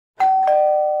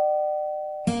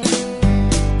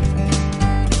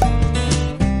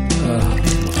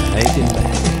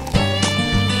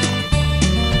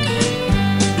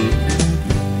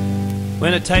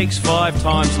when it takes 5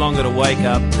 times longer to wake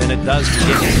up than it does to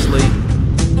get to sleep.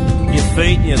 Your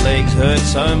feet and your legs hurt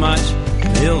so much,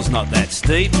 the hill's not that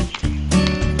steep.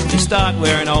 You start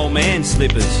wearing old man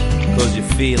slippers, cause you're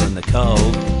feeling the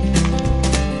cold.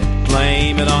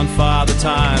 Blame it on Father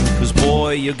Time, cause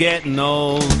boy, you're getting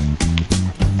old.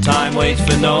 Time waits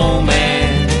for no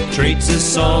man, treats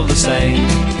us all the same.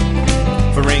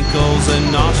 For wrinkles and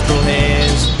nostril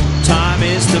hairs, time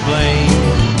is to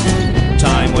blame.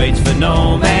 Time waits for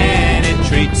no man, it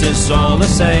treats us all the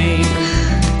same.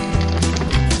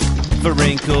 For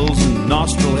wrinkles and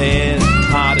nostril hairs,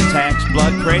 heart attacks,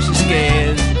 blood pressure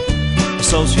scares,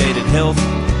 associated health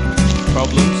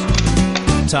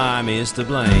problems, time is to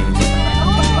blame.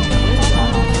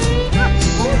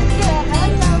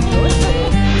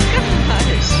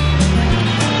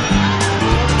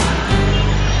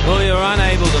 Well, you're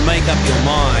unable to make up your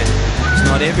mind, 'cause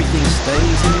not everything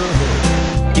stays in your head.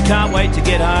 You can't wait to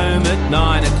get home at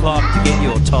 9 o'clock to get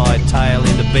your tired tail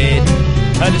into bed.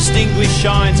 A distinguished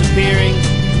shine's appearing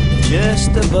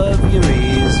just above your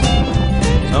ears.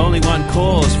 There's only one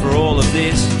cause for all of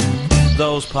this,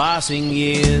 those passing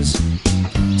years.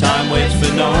 Time waits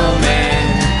for no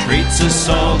man, treats us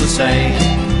all the same.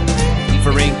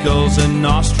 For wrinkles and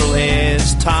nostril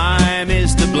hairs, time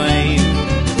is to blame.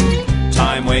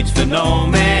 Time waits for no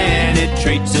man, it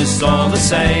treats us all the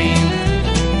same.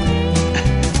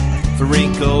 For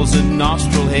wrinkles and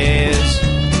nostril hairs,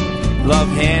 love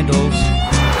handles,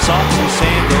 socks and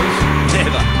sandals,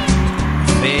 never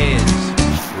fares.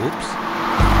 Oops.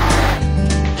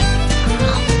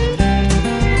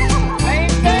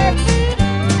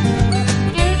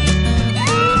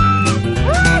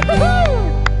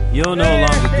 You're no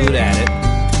longer good at it.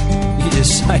 You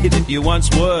just say that you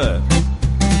once were.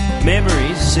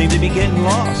 Memories seem to be getting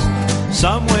lost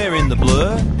somewhere in the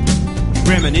blur.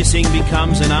 Reminiscing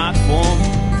becomes an art form.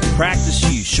 Practice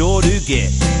you sure do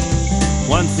get.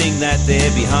 One thing that there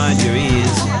behind your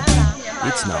ears,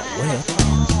 it's not wet.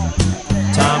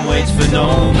 Time waits for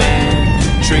no man,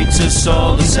 treats us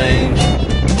all the same.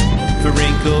 For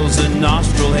wrinkles and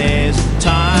nostril hairs,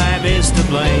 time is to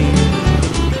blame.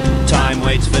 Time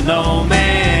waits for no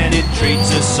man, it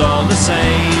treats us all the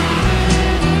same.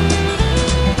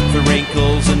 For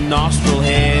wrinkles and nostril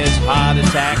hairs, heart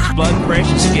attacks, blood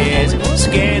pressure scares,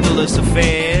 scandalous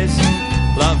affairs,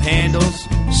 love handles,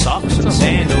 socks and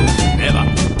sandals, never.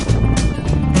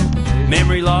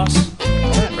 Memory loss,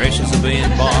 pressures of being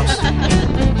boss,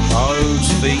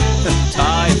 toes feet,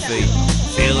 tired feet,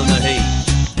 feeling the heat,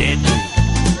 dead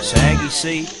mood, saggy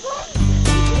seat.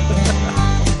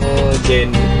 Oh,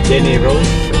 Jenny Rose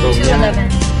from 11.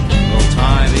 Well,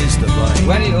 time is to blame.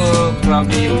 Where you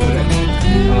probably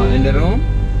in the room?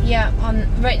 Yeah,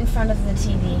 right in front of the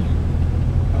TV.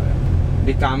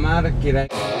 Di kamar kira.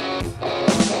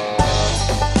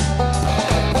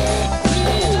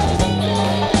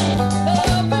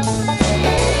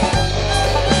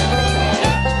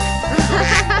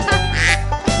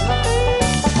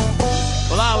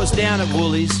 Well, I was down at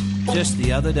Woolies just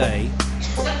the other day.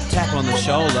 Tap on the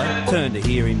shoulder, turned to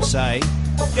hear him say,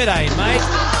 "G'day, mate.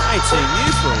 Ain't seen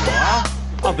you for a while."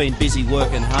 "I've been busy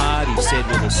working hard," he said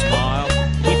with a smile.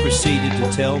 He proceeded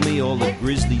to tell me all the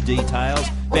grisly details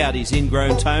about his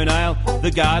ingrown toenail,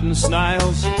 the garden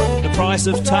snails, the price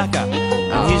of tucker,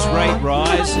 and his rate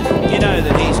rise. You know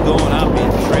that he's gone up in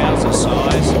trouser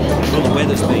size. Well, the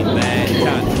weather's been bad, he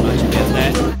can't do much about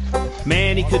that.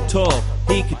 Man, he could talk,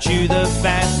 he could chew the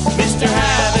fat. Mr.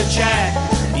 Have a Chat,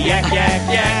 yak, yak,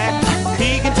 yak.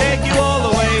 He can take you all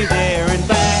the way there and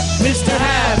back. Mr.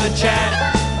 Have a Chat,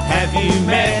 have you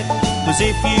met? 'Cause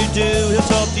if you do, he'll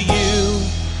talk to you,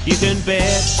 you can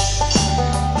bet.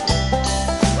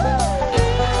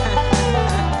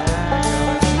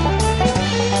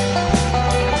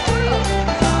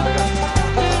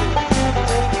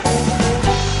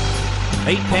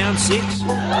 £8.6,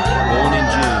 born in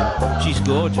June. She's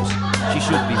gorgeous, she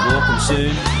should be walking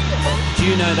soon. Do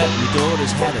you know that your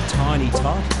daughter's had a tiny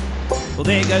tot? Well,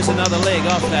 there goes another leg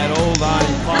off that old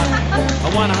iron pot. I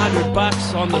won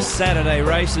 $100 on the Saturday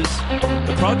races.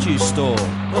 The produce store,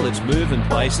 well, it's moving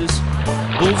places.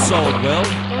 Bull sold well,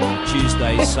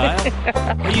 Tuesday's sale.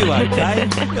 Are you okay?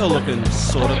 You're looking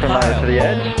sort of pale.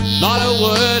 Not a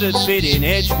word had fit in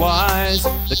edgewise.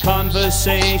 The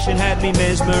conversation had me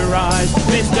mesmerised.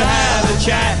 Mr. Have a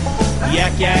Chat,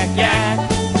 yak, yak, yak.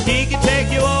 He can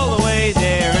take you all the way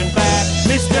there and back.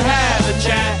 Mr. Have a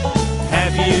Chat,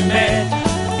 have you met?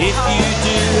 If you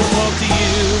do, he'll talk to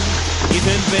you, you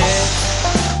can bet.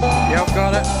 Yep,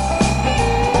 got it.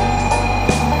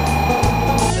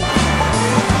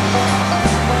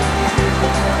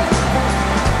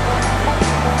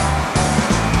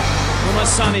 Well, my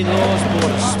son-in-law's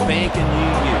bought a spanking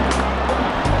new ute.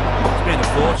 Spent a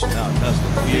fortune, though it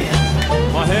doesn't compute.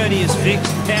 My hernia's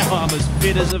fixed, now I'm as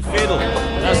fit as a fiddle.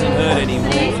 Doesn't hurt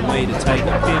anymore for me to take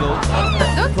a piddle.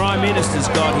 The Prime Minister's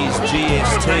got his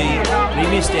GST, but he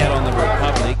missed out on the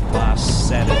Republic last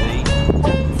Saturday.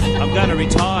 I'm going to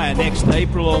retire next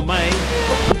April or May.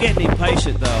 I'm getting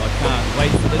impatient though, I can't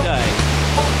wait for the day.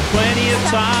 Plenty of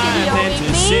time then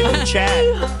to sit and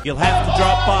chat. You'll have to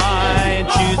drop by and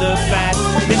chew the fat.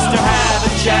 Mr. Have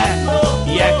a Chat,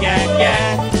 yak, yak,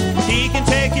 yak. He can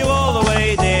take you all the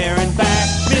way there and back.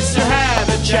 Mr. Have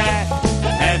a Chat,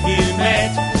 have you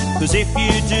met? 'Cause if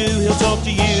you do, he'll talk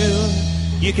to you,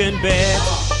 you can bet.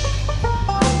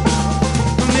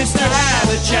 Mr. Have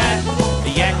a Chat,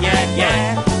 yak, yak,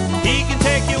 yak. He can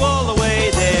take you all the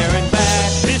way there and back.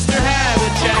 Mr. Have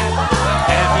a Chat,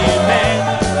 have you met?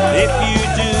 If you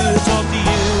do, he'll talk to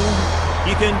you,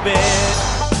 you can bet.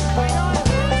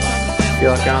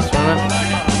 Feel like going swimming?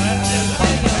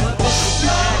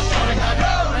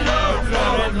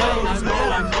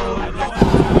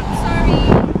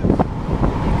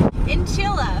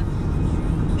 Chinchilla.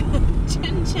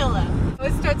 Chinchilla.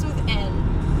 It starts with N.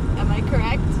 Am I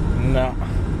correct? No.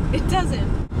 It doesn't.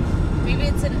 Maybe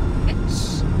it's an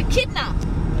echidna.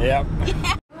 Yep.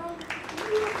 Yeah.